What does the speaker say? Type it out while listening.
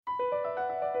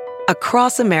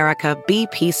Across America,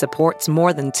 BP supports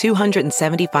more than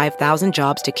 275,000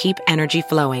 jobs to keep energy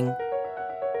flowing.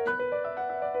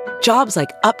 Jobs like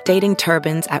updating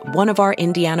turbines at one of our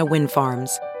Indiana wind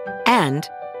farms and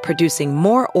producing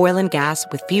more oil and gas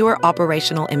with fewer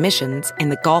operational emissions in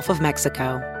the Gulf of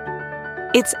Mexico.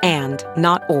 It's and,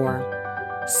 not or.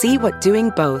 See what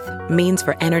doing both means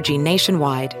for energy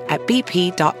nationwide at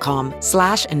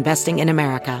bp.com/investing in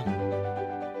America.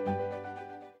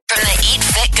 From the Eat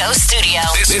Fit Go studio.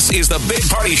 This is the Big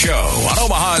Party Show on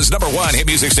Omaha's #1 hit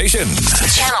music station.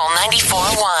 Channel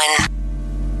 94.1.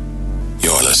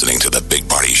 You're listening to the Big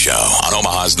Party Show on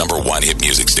Omaha's #1 hit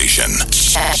music station.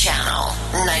 Channel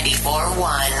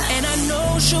 94.1. And I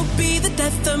know she'll be the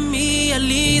death of me. At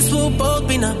least we'll both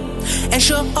be numb. And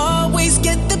she'll always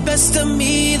get the best of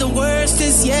me. The worst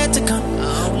is yet to come.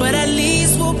 But at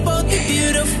least we'll both be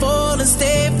beautiful and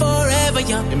stay forever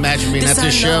young. Imagine being at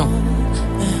this show.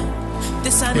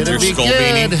 It'll be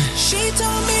good. She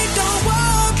told me don't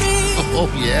worry. Oh,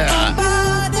 yeah.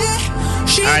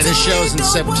 All right, this show's in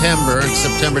September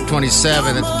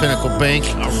 27th at the Pinnacle Bank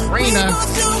Arena.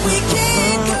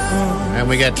 And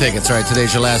we got tickets. All right,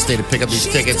 today's your last day to pick up these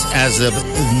tickets as of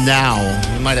now.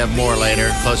 We might have more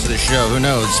later, close to the show. Who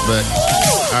knows? But,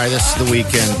 all right, this is the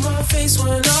weekend.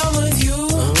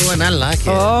 Oh, and I like it.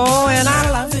 Oh, and I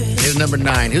love it. Here's number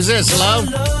 9. Who's this? Hello?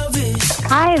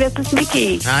 Hi, this is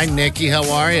Nikki. Hi, Nikki. How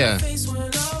are you?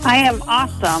 I am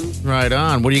awesome. Right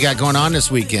on. What do you got going on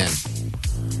this weekend?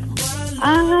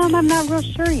 I'm not real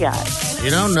sure yet. You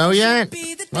don't know yet?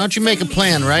 Why don't you make a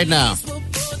plan right now?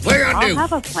 What are you going to do? I'll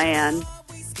have a plan.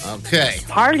 Okay.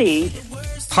 Party.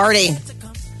 Party.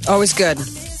 Always good.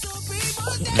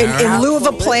 In lieu of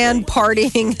a plan,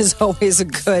 partying is always a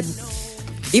good.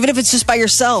 Even if it's just by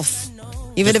yourself.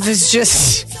 Even if it's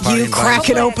just you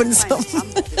cracking open something.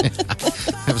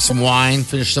 Have some wine.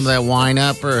 Finish some of that wine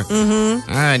up. Or All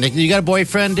right, Nick, you got a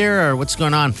boyfriend, dear, or what's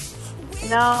going on?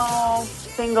 No,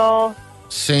 single.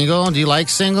 Single? Do you like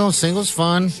single? Single's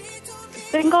fun.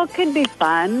 Single could be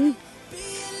fun.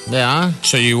 Yeah.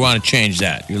 So you want to change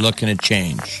that? You're looking to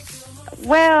change.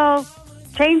 Well,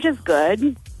 change is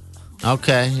good.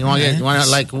 Okay. You want to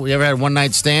like? You ever had a one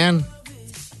night stand?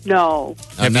 No.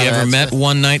 Have you ever met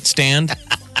One Night Stand?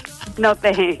 No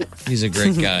thanks. He's a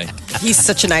great guy. He's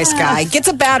such a nice guy. Gets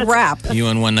a bad rap. You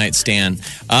and One Night Stand.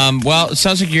 Well, it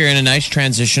sounds like you're in a nice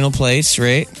transitional place,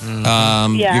 right?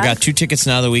 Yeah. You got 2 tickets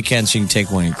now the weekend, so you can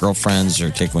take one of your girlfriends or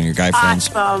take one of your guy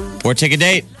friends. Awesome. Or take a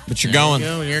date, but you're going.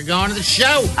 You're going to the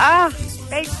show.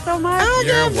 Thanks so much.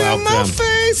 You're welcome. My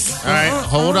face. All right,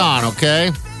 hold on,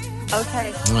 okay?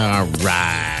 Okay. All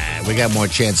right. We got more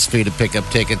chances for you to pick up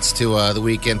tickets to the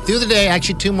weekend. Through the day,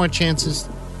 actually 2 more chances.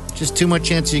 Just 2 more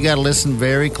chances. You got to listen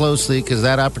very closely because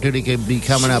that opportunity could be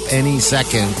coming up any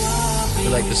second. We'd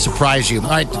like to surprise you. All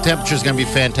right, the temperature's going to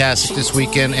be fantastic this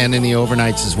weekend and in the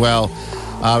overnights as well.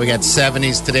 We got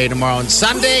 70s today, tomorrow, and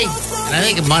Sunday. And I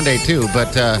think Monday, too.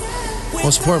 But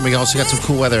most important, we also got some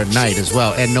cool weather at night as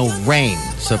well. And no rain.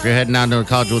 So if you're heading out to the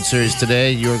College World Series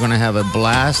today, you're going to have a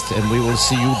blast. And we will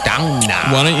see you down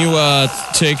now. Why don't you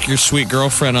take your sweet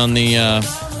girlfriend on the...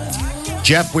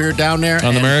 Jeff, we're down there.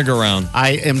 On the merry-go-round.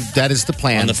 That is the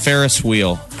plan. On the Ferris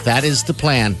wheel. That is the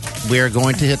plan. We're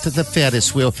going to hit the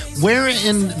Ferris wheel. Where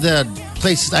in the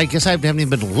place? I guess I haven't even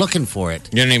been looking for it.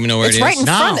 You don't even know where it is? It's right in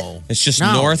front. It's just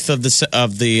north of the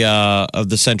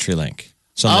CenturyLink.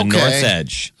 So on the north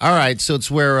edge. All right, so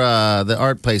it's where the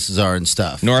art places are and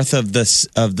stuff. North of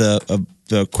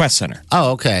the Quest Center.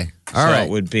 Oh, okay. All right. So it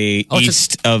would be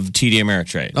east of TD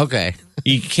Ameritrade. Okay.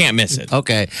 You can't miss it.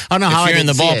 Okay. Oh no! If you're in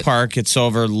the ballpark, it's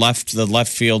over the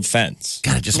left field fence.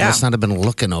 God, I just must not have been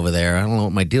looking over there. I don't know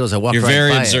what my deal is. I walked. You're right very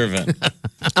by observant.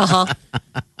 Oh,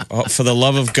 for the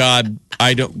love of God,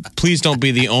 please don't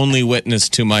be the only witness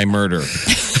to my murder.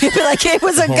 like it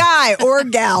was a guy or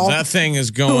gal That thing is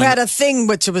going. who had a thing,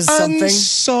 which was something.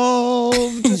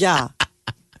 Unsolved. Yeah.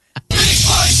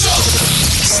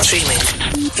 Streaming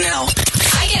now.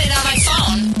 I get it on my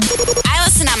phone. I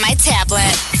listen on my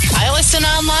tablet. I listen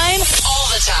online all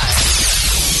the time.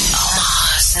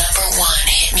 Omaha's #1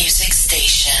 hit music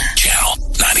station. Channel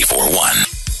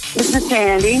 94.1. This is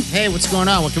Sandy. Hey, what's going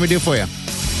on? What can we do for you?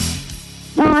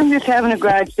 Well, I'm just having a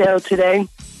garage sale today.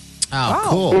 Oh,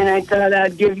 cool. And I thought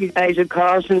I'd give you guys a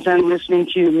call since I'm listening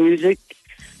to your music.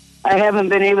 I haven't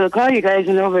been able to call you guys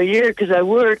in over a year because I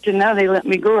worked, and now they let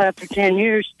me go after 10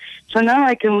 years. So now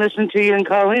I can listen to you and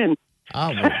call in.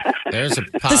 Oh, well, there's a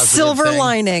positive The silver thing.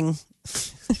 lining.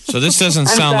 So this doesn't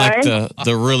sound like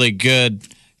the really good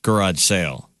garage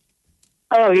sale.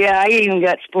 Oh, yeah, I even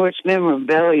got sports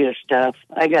memorabilia stuff.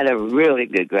 I got a really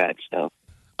good garage sale.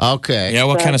 Okay. Yeah,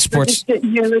 what kind of sports?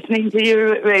 You're listening to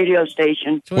your radio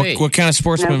station. Sweet. What kind of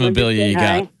sports memorabilia you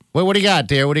got? What do you got,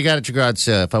 dear? What do you got at your garage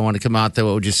sale? If I want to come out there,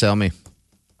 what would you sell me?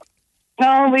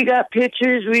 No, we got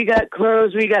pictures, we got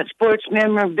clothes, we got sports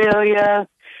memorabilia,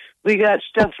 we got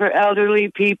stuff for elderly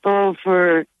people,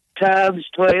 for tubs,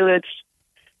 toilets,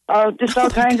 just all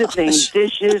kinds of things.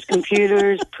 Dishes,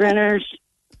 computers, printers.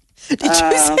 Did you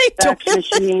say fax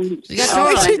toilets? machines, You got all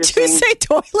toilets? kinds Did of you things. say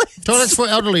toilets? Toilets for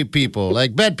elderly people,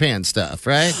 like bedpan stuff,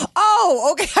 right? Oh,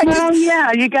 okay. I just- Well,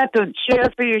 yeah, you got the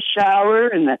chair for your shower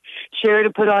and the chair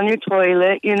to put on your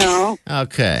toilet, you know.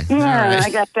 Okay. Yeah, All right. I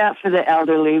got that for the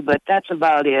elderly, but that's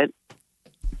about it.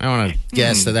 I want to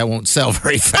guess that won't sell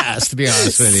very fast, to be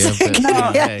honest with you. But, No,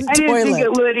 okay. I didn't think Toilet.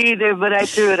 it would either, but I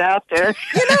threw it out there.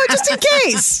 just in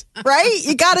case, right?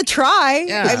 You got to try.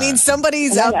 Yeah. I mean,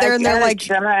 somebody's out there and they're I gotta like,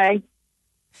 try.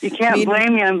 You can't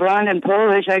blame me. I'm blonde and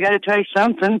Polish. I got to try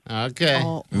something. Okay.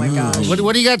 oh my gosh.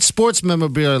 What do you got sports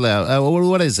memorabilia?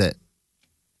 What is it?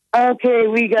 Okay,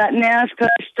 we got NASCAR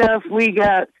stuff. We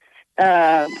got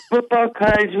football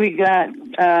cards. We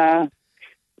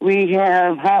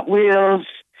have Hot Wheels.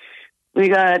 We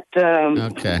got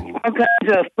Okay. all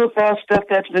kinds of football stuff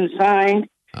that's been signed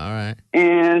All right.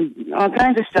 and all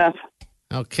kinds of stuff.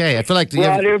 Okay. I feel like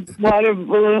Water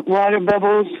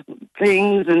bubbles,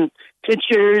 things, and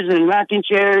pictures, and rocking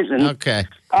chairs, and Okay.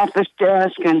 office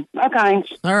desk, and all kinds.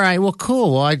 All right. Well,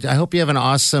 cool. Well, I hope you have an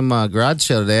awesome garage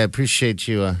show today. I appreciate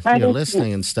you, I you just-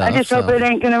 listening and stuff. I just hope so. it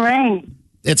ain't going to rain.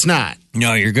 It's not.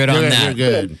 No, you're good on You're that.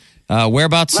 good.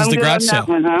 Whereabouts is I'm the good garage on sale? that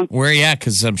one, huh? Where you at?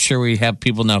 Because I'm sure we have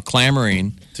people now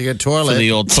clamoring To get for toilet.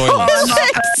 the old toilet.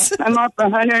 I'm up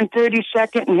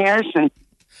 132nd and Harrison.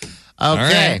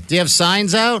 Okay. right. Do you have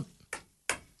signs out?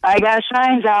 I got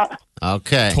signs out.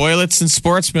 Okay. Toilets and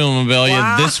sports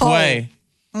memorabilia this way.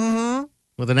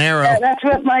 With an arrow. Yeah, that's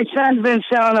what my son's been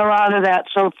selling a lot of that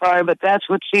so far, but that's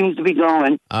what seems to be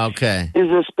going Okay. is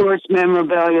the sports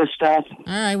memorabilia stuff. All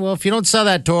right. Well, if you don't sell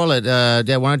that toilet,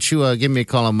 Dad, why don't you give me a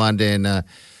call on Monday and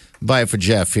buy it for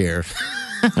Jeff here?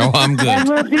 Oh, I'm I good.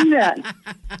 will do that.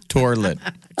 Toilet.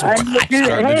 I will do that.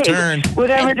 Starting to Hey, turn.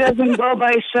 whatever doesn't go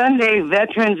by Sunday,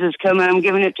 Veterans is coming. I'm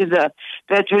giving it to the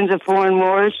Veterans of Foreign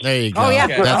Wars. There you go. Oh, yeah.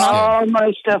 That's where That's good. all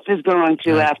my stuff is going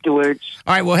to afterwards.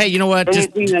 All right. Well, hey, you know what? Just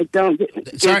Anything I don't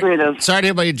get rid of. sorry to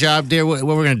hear about your job, dear. What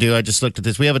we're going to do, I just looked at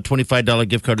this. We have a $25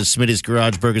 gift card to Smitty's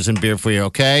Garage Burgers and Beer for you,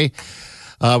 okay?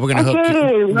 We're going to hook you.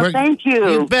 Okay, well, we're- thank you.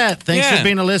 You bet. Thanks Yeah. for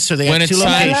being a listener. They When have two it's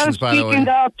time- I love locations, by the speaking way.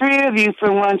 to all three of you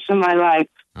for once in my life.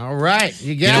 All right.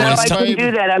 You know got what it. it's I time- can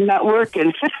do that. I'm not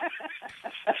working.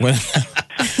 When-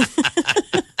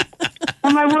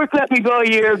 Well, my work let me go a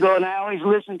year ago, and I always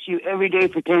listen to you every day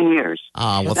for 10 years.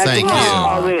 Oh, well, That's thank when I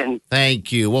call you. in.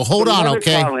 Thank you. Well, hold on, Another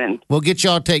okay? call in. We'll get you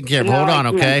all taken care of. No, Hold on, I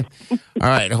okay? All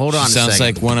right, hold on a Sounds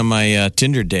second. like one of my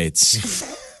Tinder dates.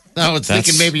 I was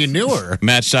thinking That's- maybe you knew her.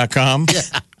 Match.com.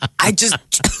 I just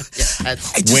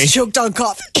Wait. choked on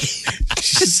coffee.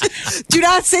 Do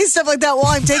not say stuff like that while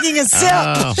I'm taking a sip.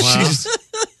 Oh, wow.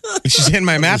 She's in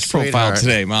my match profile sweetheart.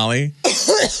 today, Molly.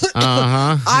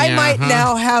 I might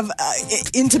now have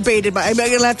intubated. I'm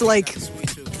going to have to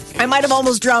I might have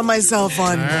almost drowned myself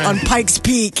on Pikes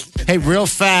Peak. Hey, real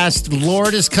fast,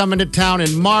 Lord is coming to town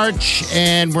in March,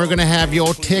 and we're going to have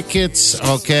your tickets,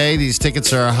 okay? These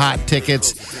tickets are hot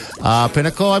tickets.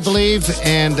 Pinnacle, I believe,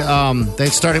 and they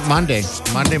start at Monday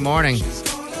morning.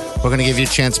 We're going to give you a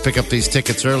chance to pick up these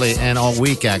tickets early and all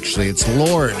week, actually. It's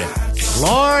Lord.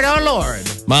 Lord, oh Lord.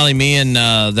 Molly, me and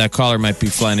that caller might be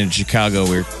flying into Chicago.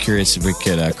 We're curious if we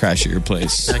could crash at your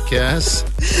place. I guess.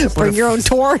 Bring your own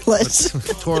toilet.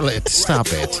 Toilet. Stop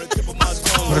it.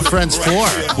 What are friends for?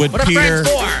 Would What are Peter,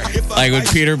 friends for?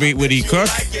 would he cook?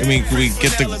 I mean, could we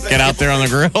get out there on the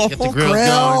grill? Get the grill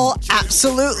Grill, going.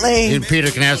 absolutely. You and Peter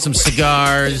can have some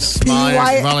cigars.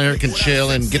 Molly here can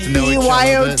chill and get to know each other. a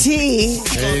bit. BYOT.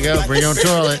 There you go. Bring your own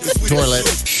toilet. Toilet.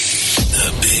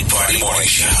 The Big Party Morning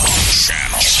Show.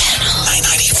 Channel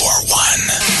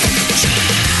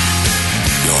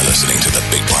 994.1. You're listening to The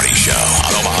Big Party Show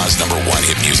on Omaha's #1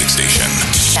 hit music station.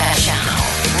 Channel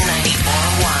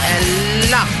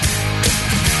 94.1.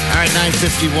 All right,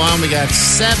 9:51. We got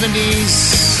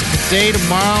 70s today,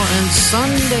 tomorrow, and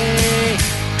Sunday.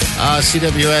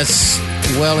 CWS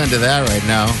well into that right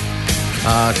now.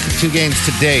 2 games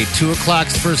today. 2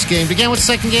 o'clock's first game. Again, what's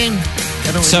the second game?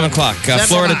 7 o'clock. 7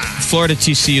 Florida o'clock. Florida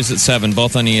TCU's at 7,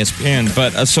 both on ESPN.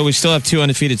 But so we still have 2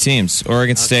 undefeated teams.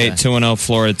 Oregon State 2-0,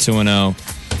 Florida 2-0.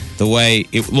 The way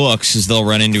it looks is they'll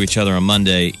run into each other on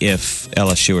Monday if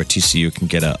LSU or TCU can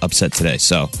get an upset today.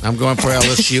 So I'm going for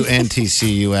LSU and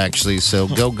TCU, actually. So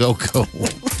go.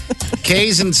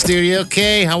 Kay's in the studio.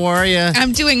 Kay, how are you?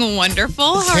 I'm doing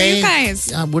wonderful. How are you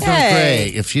guys? We're doing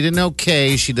great. If you didn't know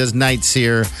Kay, she does nights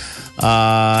here.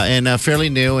 And fairly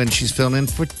new, and she's filming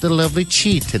for the lovely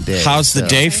Cheat today. How's the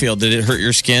day feel? Did it hurt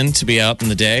your skin to be out in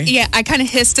the day? Yeah, I kind of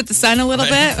hissed at the sun a little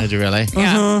bit. Did you really?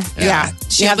 Yeah. Yeah.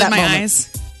 Shielded my eyes.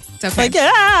 It's okay. Like,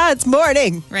 it's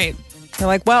morning. Right. You're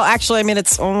like, well, actually, I mean,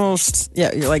 it's almost,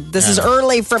 you're like, this is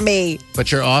early for me.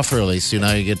 But you're off early, so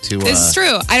now you get to... This is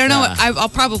true. I don't know. I'll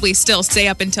probably still stay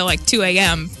up until like 2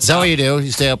 a.m. Is that what you do?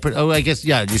 You stay up... I guess,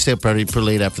 you stay up pretty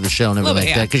late after the show and everything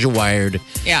like that because you're wired.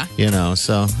 Yeah.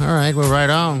 So, all right, we're right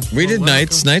on. We did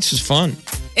nights. Nights was fun.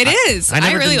 It is.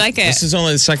 I really like it. This is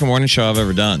only the second morning show I've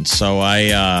ever done, so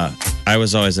I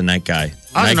was always a night guy.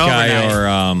 I was night guy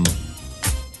overnight.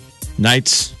 or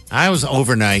nights. I was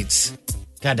overnights.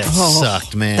 God, that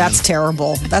sucked, man. That's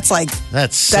terrible. That's like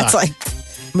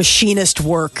machinist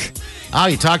work. Oh,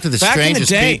 you talk to the Back in the strangest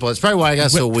day- people. It's probably why I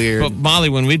got so weird. But Molly,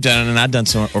 when we've done it, and I've done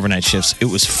some overnight shifts, it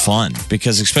was fun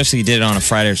because especially you did it on a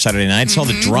Friday or Saturday night. It's all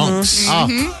the drunks.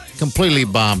 Oh, completely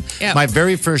bombed. Yep. My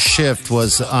very first shift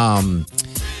was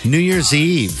New Year's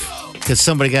Eve because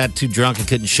somebody got too drunk and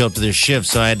couldn't show up to their shift,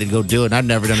 so I had to go do it. And I'd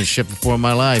never done a shift before in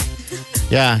my life.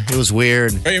 Yeah, it was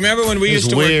weird. But you remember when we It used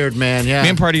was to weird, work? man. Yeah. Me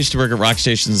and Party used to work at rock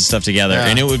stations and stuff together, Yeah.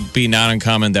 and it would be not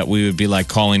uncommon that we would be like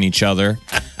calling each other.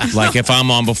 Like if I'm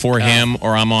on before him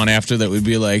or I'm on after, that we'd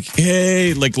be like,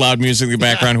 hey, like loud music in the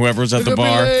background, whoever's at the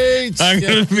bar. I'm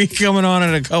going to be coming on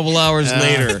it a couple hours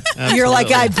later. You're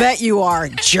like, I bet you are,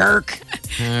 jerk.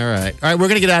 All right. All right, we're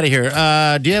going to get out of here.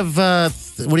 Do you have,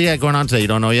 what do you got going on today? You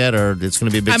don't know yet, or it's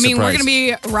going to be a big surprise? we're going to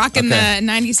be rocking Okay. the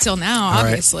 90s till now, All right.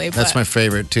 obviously. That's but my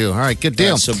favorite, too. All right, good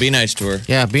deal. So be nice to her.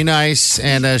 Yeah, be nice.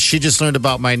 And she just learned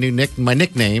about my new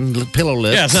nickname, Pillow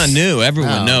Lips. Yeah, it's not new.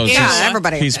 Everyone knows. Yeah, He's-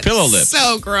 everybody. He's Pillow Lips.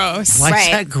 so gross. Why is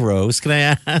Right. that gross? Can I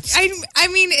ask? I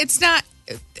mean, it's not.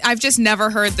 I've just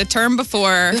never heard the term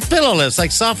before. It's Pillow Lips,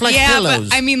 like soft like yeah, pillows.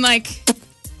 but I mean, like,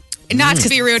 not to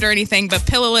be rude or anything, but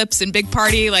Pillow Lips and Big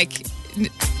Party, like,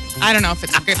 I don't know if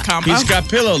it's a good combo. He's got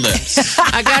pillow lips.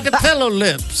 I got the Pillow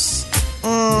Lips.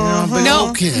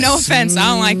 No offense, I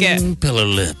don't like it. Pillow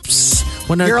Lips.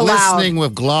 When they're You're allowed. glistening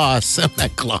with gloss, I'm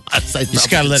not gloss. I just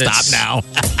gotta let it stop now.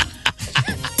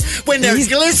 When they're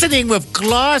glistening with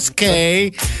gloss, Kay,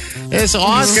 it's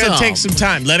awesome. It's going to take some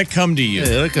time. Let it come to you. Yeah,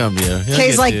 it'll come to you. It'll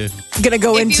Kay's get like, to you. going to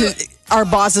go If into you- our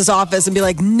boss's office and be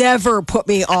like, never put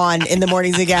me on in the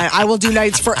mornings again. I will do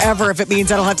nights forever if it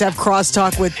means I don't have to have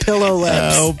crosstalk with Pillow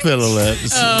Lips. Oh, Pillow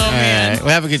Lips. All man. right.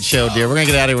 Well, have a good show, dear. We're going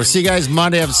to get out of here. We'll see you guys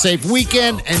Monday. Have a safe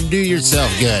weekend and do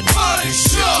yourself good.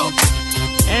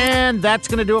 And that's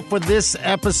going to do it for this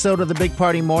episode of the Big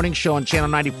Party Morning Show on Channel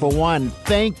 94.1.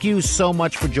 Thank you so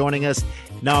much for joining us.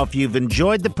 Now, if you've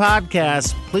enjoyed the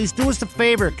podcast, please do us a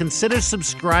favor. Consider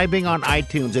subscribing on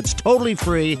iTunes. It's totally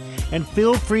free, and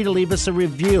feel free to leave us a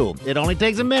review. It only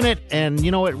takes a minute, and,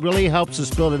 you know, it really helps us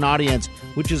build an audience,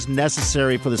 which is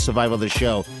necessary for the survival of the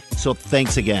show. So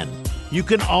thanks again. You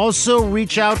can also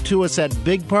reach out to us at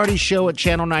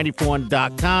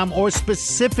bigpartyshow@channel94.1.com, or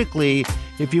specifically,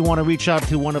 if you want to reach out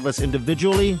to one of us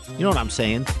individually, you know what I'm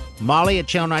saying, Molly at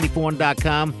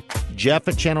channel94.1.com, Jeff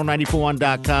at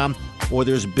channel941.com, or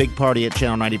there's Big Party at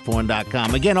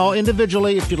channel941.com. Again, all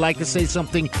individually. If you'd like to say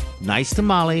something nice to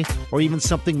Molly or even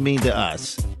something mean to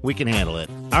us, we can handle it.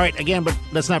 All right, again, but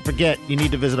let's not forget, you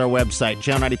need to visit our website,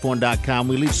 channel941.com.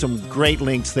 We leave some great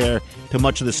links there to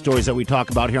much of the stories that we talk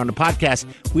about here on the podcast.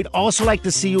 We'd also like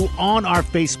to see you on our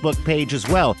Facebook page as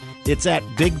well. It's at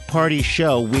Big Party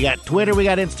Show. We got Twitter, we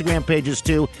got Instagram pages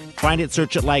too. Find it,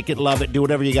 search it, like it, love it, do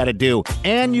whatever you got to do.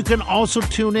 And you can also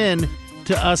tune in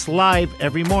to us live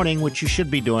every morning, which you should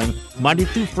be doing, Monday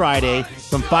through Friday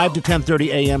from 5 to 10:30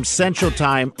 a.m. Central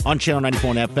Time on Channel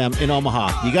 94 FM in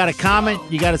Omaha. You got a comment,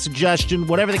 you got a suggestion,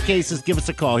 whatever the case is, give us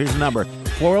a call. Here's the number,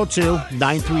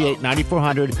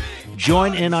 402-938-9400.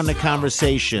 Join in on the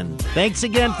conversation. Thanks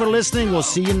again for listening. We'll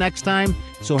see you next time.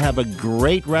 So have a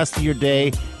great rest of your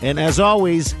day. And as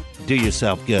always, do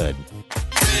yourself good.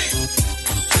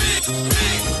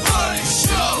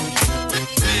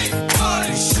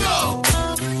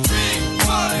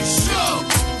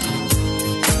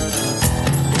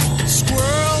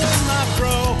 Squirrel in my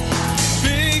fro.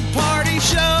 Big party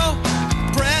show.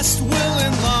 Breast will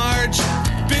enlarge.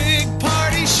 Big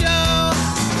party show.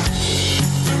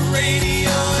 The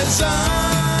radio is on.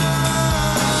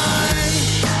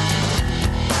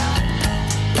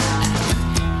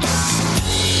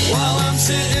 While I'm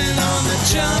sitting on the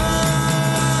john.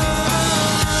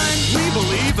 We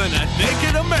believe in a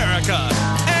naked America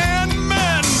and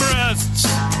man breasts.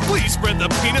 Please spread the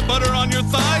peanut butter on your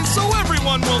thighs so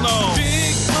everyone will know.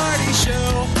 Big party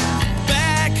show.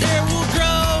 Back hair will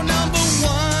grow. Number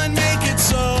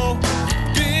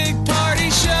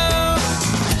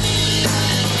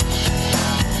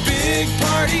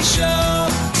Party Show.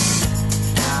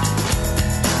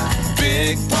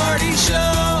 Big Party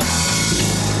Show.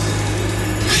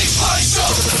 Big Party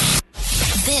Show.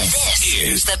 This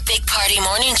is the Big Party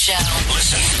Morning Show.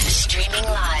 Listen. Streaming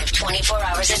live 24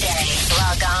 hours a day.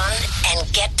 Log on and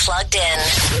get plugged in.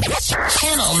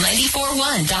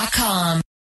 Channel941.com.